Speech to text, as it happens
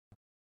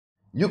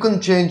You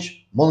can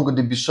change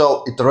MongoDB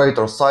shell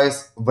iterator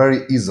size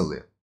very easily.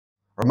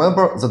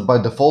 Remember that by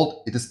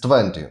default it is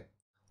 20.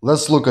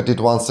 Let's look at it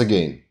once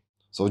again.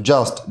 So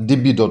just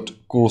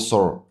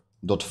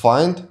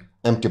db.cursor.find,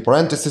 empty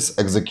parentheses,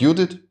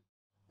 executed,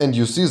 and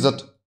you see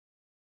that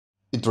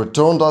it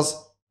returned us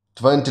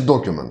 20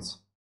 documents.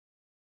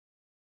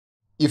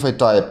 If I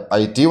type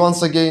IT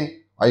once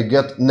again, I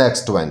get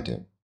next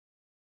 20.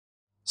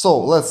 So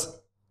let's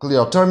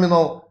clear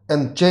terminal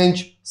and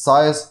change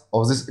size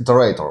of this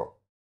iterator.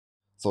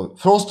 So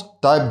first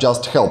type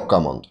just help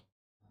command.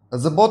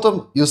 At the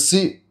bottom you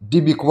see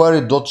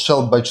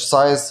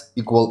dbquery.shellBatchSize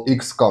equal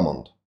x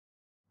command.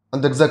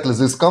 And exactly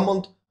this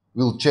command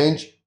will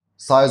change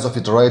size of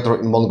iterator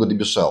in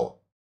MongoDB shell.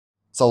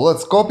 So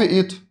let's copy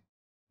it,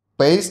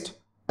 paste,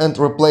 and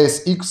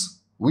replace x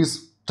with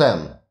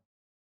 10.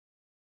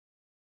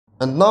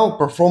 And now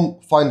perform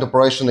find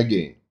operation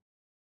again.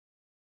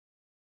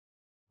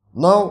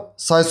 Now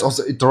size of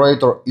the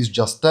iterator is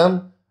just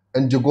 10,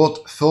 and you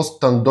got first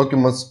 10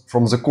 documents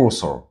from the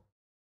cursor.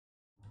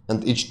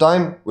 And each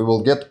time we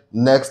will get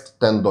next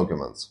 10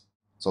 documents.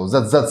 So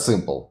that's that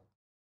simple.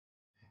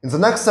 In the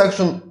next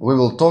section we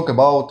will talk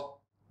about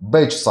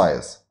batch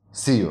size.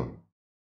 See you!